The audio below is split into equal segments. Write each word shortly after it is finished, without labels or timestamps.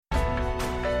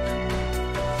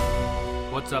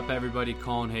What's up, everybody?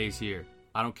 Colin Hayes here.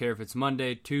 I don't care if it's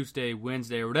Monday, Tuesday,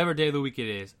 Wednesday, or whatever day of the week it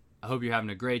is. I hope you're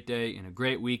having a great day and a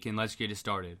great week, and let's get it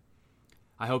started.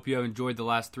 I hope you have enjoyed the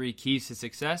last 3 keys to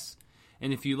success,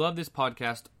 and if you love this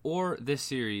podcast or this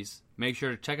series, make sure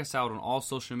to check us out on all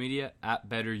social media at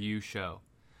Better You Show.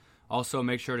 Also,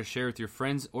 make sure to share with your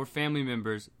friends or family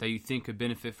members that you think could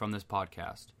benefit from this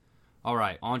podcast. All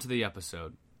right, on to the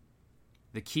episode.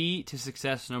 The key to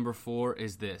success number 4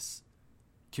 is this: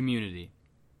 community.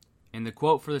 And the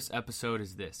quote for this episode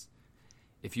is this: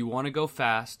 if you want to go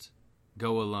fast,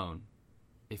 go alone.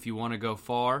 If you want to go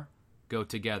far, go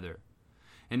together.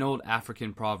 An old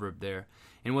African proverb there.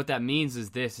 And what that means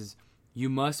is this: is you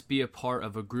must be a part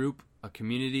of a group, a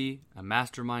community, a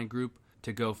mastermind group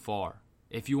to go far.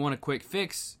 If you want a quick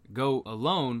fix, go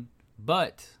alone,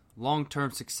 but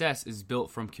long-term success is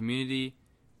built from community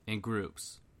and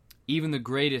groups. Even the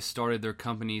greatest started their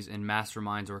companies in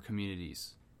masterminds or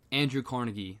communities. Andrew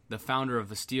Carnegie, the founder of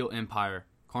the steel empire,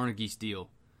 Carnegie Steel,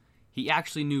 he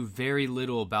actually knew very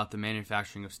little about the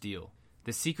manufacturing of steel.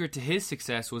 The secret to his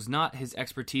success was not his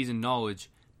expertise and knowledge,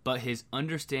 but his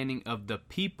understanding of the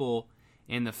people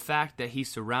and the fact that he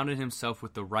surrounded himself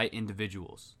with the right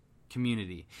individuals.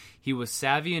 Community. He was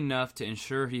savvy enough to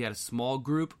ensure he had a small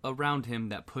group around him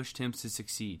that pushed him to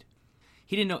succeed.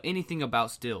 He didn't know anything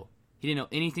about steel.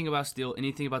 Anything about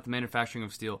the manufacturing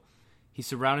of steel. He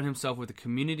surrounded himself with a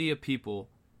community of people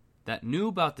that knew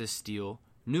about this steel,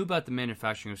 knew about the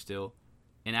manufacturing of steel,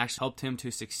 and actually helped him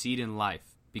to succeed in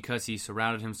life because he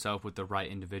surrounded himself with the right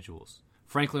individuals.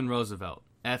 Franklin Roosevelt,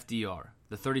 FDR,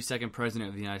 the 32nd President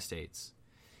of the United States.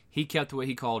 He kept what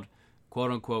he called,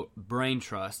 quote-unquote, brain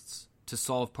trusts to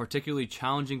solve particularly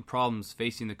challenging problems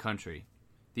facing the country.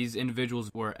 These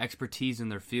individuals were expertise in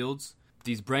their fields.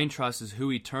 These brain trusts is who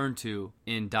he turned to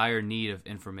in dire need of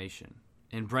information.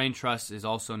 And brain trust is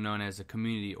also known as a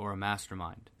community or a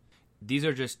mastermind. These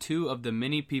are just 2 of the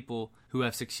many people who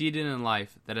have succeeded in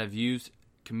life that have used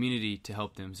community to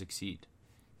help them succeed.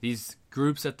 These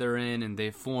groups that they're in and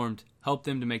they've formed help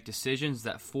them to make decisions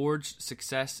that forged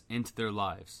success into their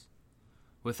lives.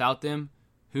 Without them,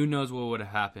 who knows what would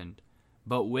have happened.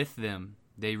 But with them,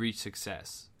 they reached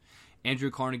success.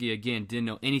 Andrew Carnegie, again, didn't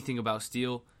know anything about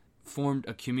steel, formed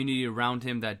a community around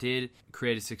him that did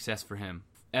create a success for him.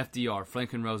 FDR,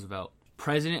 Franklin Roosevelt,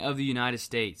 President of the United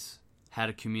States, had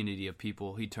a community of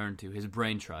people he turned to, his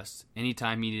brain trust,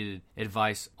 anytime he needed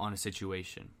advice on a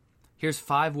situation. Here's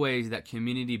 5 ways that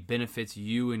community benefits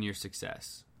you and your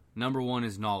success. Number 1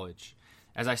 is knowledge.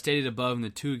 As I stated above in the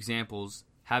 2 examples,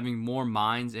 having more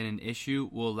minds in an issue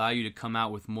will allow you to come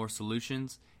out with more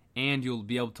solutions, and you'll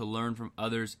be able to learn from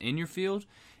others in your field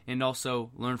and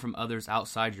also learn from others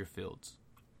outside your fields.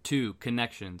 2,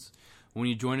 connections. When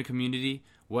you join a community,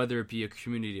 whether it be a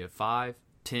community of 5,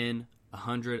 10,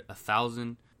 100,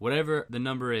 1,000, whatever the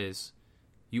number is,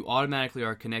 you automatically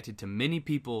are connected to many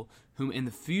people whom in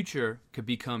the future could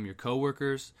become your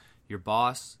coworkers, your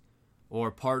boss, or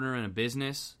a partner in a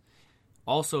business.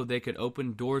 Also, they could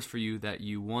open doors for you that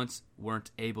you once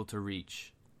weren't able to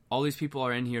reach. All these people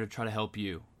are in here to try to help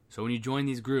you. So when you join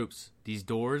these groups, these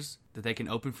doors that they can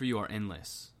open for you are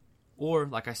endless. Or,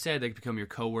 like I said, they could become your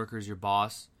coworkers, your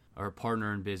boss, or a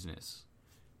partner in business.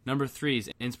 Number 3 is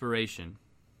inspiration.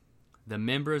 The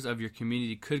members of your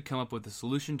community could come up with a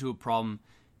solution to a problem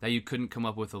that you couldn't come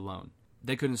up with alone.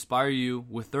 They could inspire you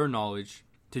with their knowledge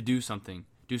to do something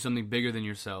bigger than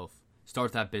yourself.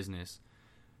 Start that business.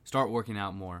 Start working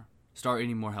out more. Start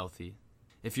eating more healthy.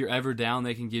 If you're ever down,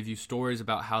 they can give you stories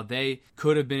about how they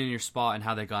could have been in your spot and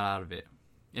how they got out of it.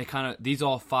 These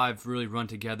all 5 really run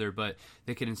together, but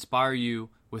they can inspire you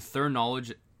with their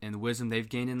knowledge and the wisdom they've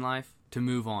gained in life to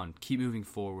move on, keep moving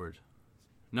forward.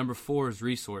 Number 4 is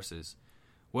resources.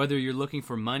 Whether you're looking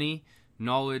for money,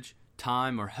 knowledge,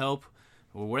 time, or help,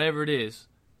 or whatever it is,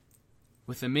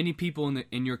 with the many people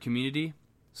in your community,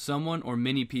 someone or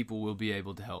many people will be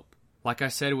able to help. Like I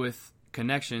said with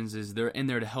connections, is they're in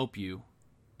there to help you.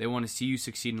 They want to see you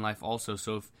succeed in life also.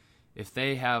 So if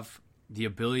they have the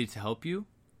ability to help you,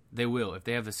 they will. If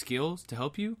they have the skills to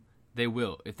help you, they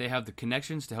will. If they have the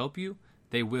connections to help you,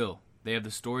 they will. They have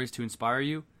the stories to inspire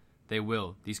you, they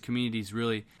will. These communities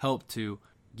really help to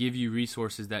give you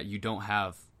resources that you don't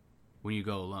have when you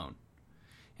go alone.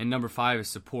 And number 5 is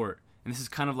support. And this is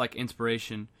kind of like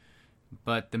inspiration,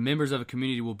 but the members of a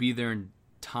community will be there in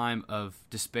time of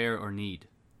despair or need.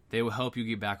 They will help you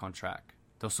get back on track.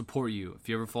 They'll support you. If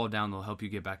you ever fall down, they'll help you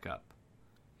get back up.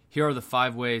 Here are the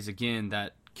 5 ways, again,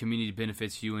 that community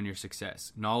benefits you and your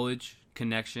success. Knowledge,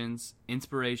 connections,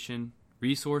 inspiration,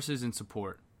 resources, and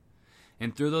support.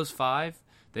 And through those 5,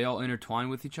 they all intertwine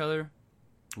with each other.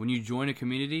 When you join a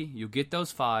community, you'll get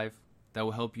those 5, that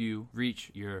will help you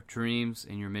reach your dreams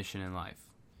and your mission in life.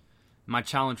 My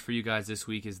challenge for you guys this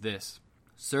week is this.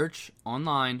 Search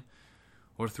online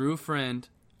or through a friend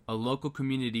a local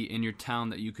community in your town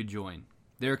that you could join.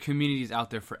 There are communities out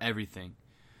there for everything.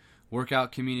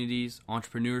 Workout communities,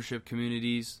 entrepreneurship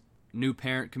communities, new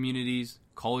parent communities,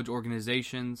 college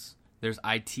organizations. There's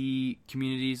IT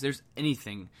communities. There's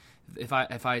anything. If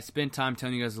I spend time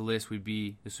telling you guys the list, this would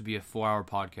be a 4-hour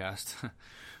podcast.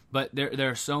 But there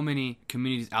are so many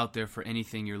communities out there for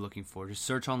anything you're looking for. Just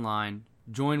search online.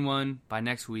 Join one by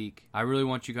next week. I really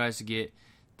want you guys to get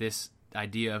this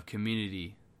idea of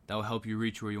community that will help you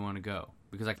reach where you want to go.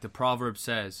 Because like the proverb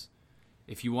says,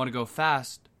 if you want to go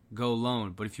fast, go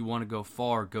alone. But if you want to go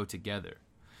far, go together.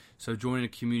 So joining a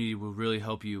community will really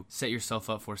help you set yourself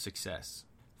up for success.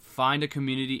 Find a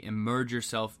community and merge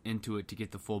yourself into it to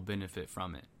get the full benefit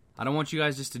from it. I don't want you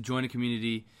guys just to join a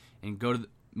community and go to the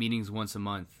meetings once a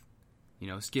month.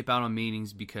 Skip out on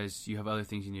meetings because you have other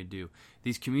things you need to do.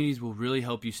 These communities will really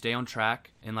help you stay on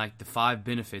track. And like the 5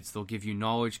 benefits, they'll give you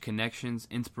knowledge, connections,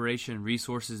 inspiration,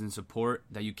 resources, and support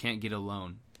that you can't get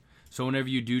alone. So whenever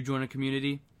you do join a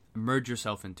community, immerse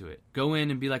yourself into it. Go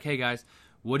in and be like, hey guys,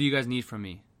 what do you guys need from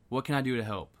me? What can I do to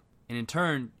help? And in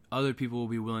turn, other people will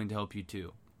be willing to help you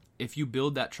too. If you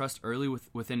build that trust early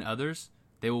within others,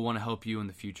 they will want to help you in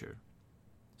the future.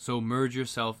 So merge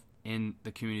yourself in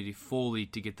the community fully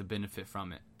to get the benefit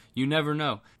from it. You never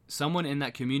know. Someone in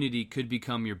that community could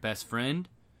become your best friend,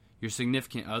 your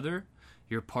significant other,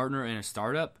 your partner in a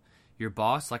startup, your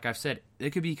boss. Like I've said,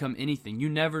 it could become anything. You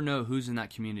never know who's in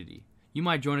that community. You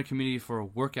might join a community for a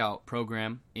workout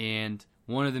program, and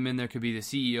one of them in there could be the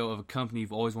CEO of a company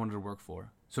you've always wanted to work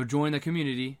for. So join the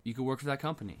community, you could work for that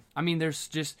company. I mean, there's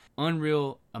just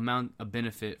unreal amount of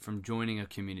benefit from joining a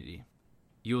community.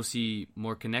 You'll see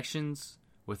more connections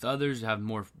with others, have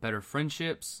better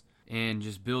friendships, and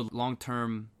just build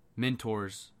long-term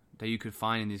mentors that you could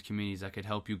find in these communities that could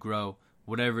help you grow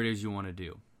whatever it is you want to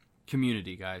do.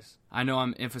 Community, guys. I know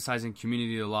I'm emphasizing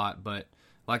community a lot, but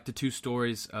like the 2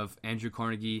 stories of Andrew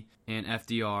Carnegie and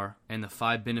FDR and the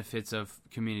 5 benefits of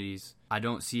communities, I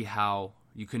don't see how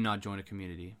you could not join a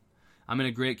community. I'm in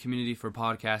a great community for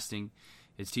podcasting.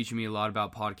 It's teaching me a lot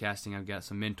about podcasting. I've got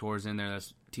some mentors in there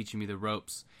that's teaching me the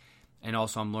ropes. And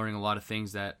also I'm learning a lot of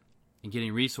things and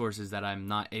getting resources that I'm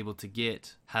not able to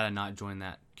get had I not joined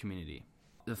that community.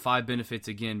 The 5 benefits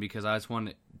again, because I just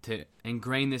wanted to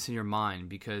ingrain this in your mind,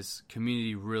 because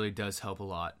community really does help a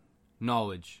lot.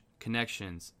 Knowledge,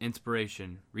 connections,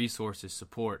 inspiration, resources,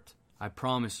 support. I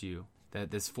promise you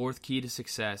that this 4th key to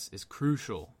success is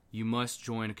crucial. You must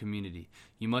join a community.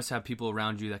 You must have people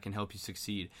around you that can help you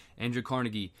succeed. Andrew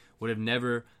Carnegie would have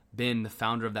never been the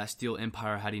founder of that steel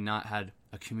empire had he not had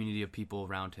a community of people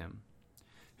around him.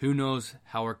 Who knows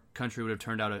how our country would have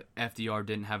turned out if FDR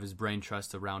didn't have his brain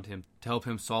trust around him to help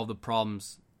him solve the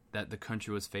problems that the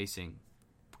country was facing.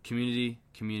 Community,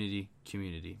 community,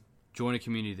 community. Join a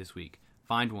community this week.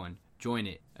 Find one. Join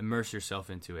it. Immerse yourself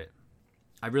into it.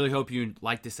 I really hope you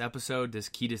liked this episode, this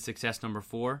Key to Success number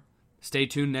 4. Stay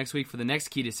tuned next week for the next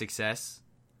Key to Success.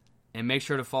 And make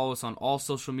sure to follow us on all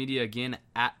social media, again,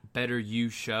 at Better You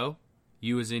Show.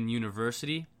 You as in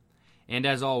university. And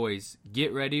as always,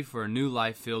 get ready for a new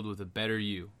life filled with a better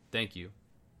you. Thank you.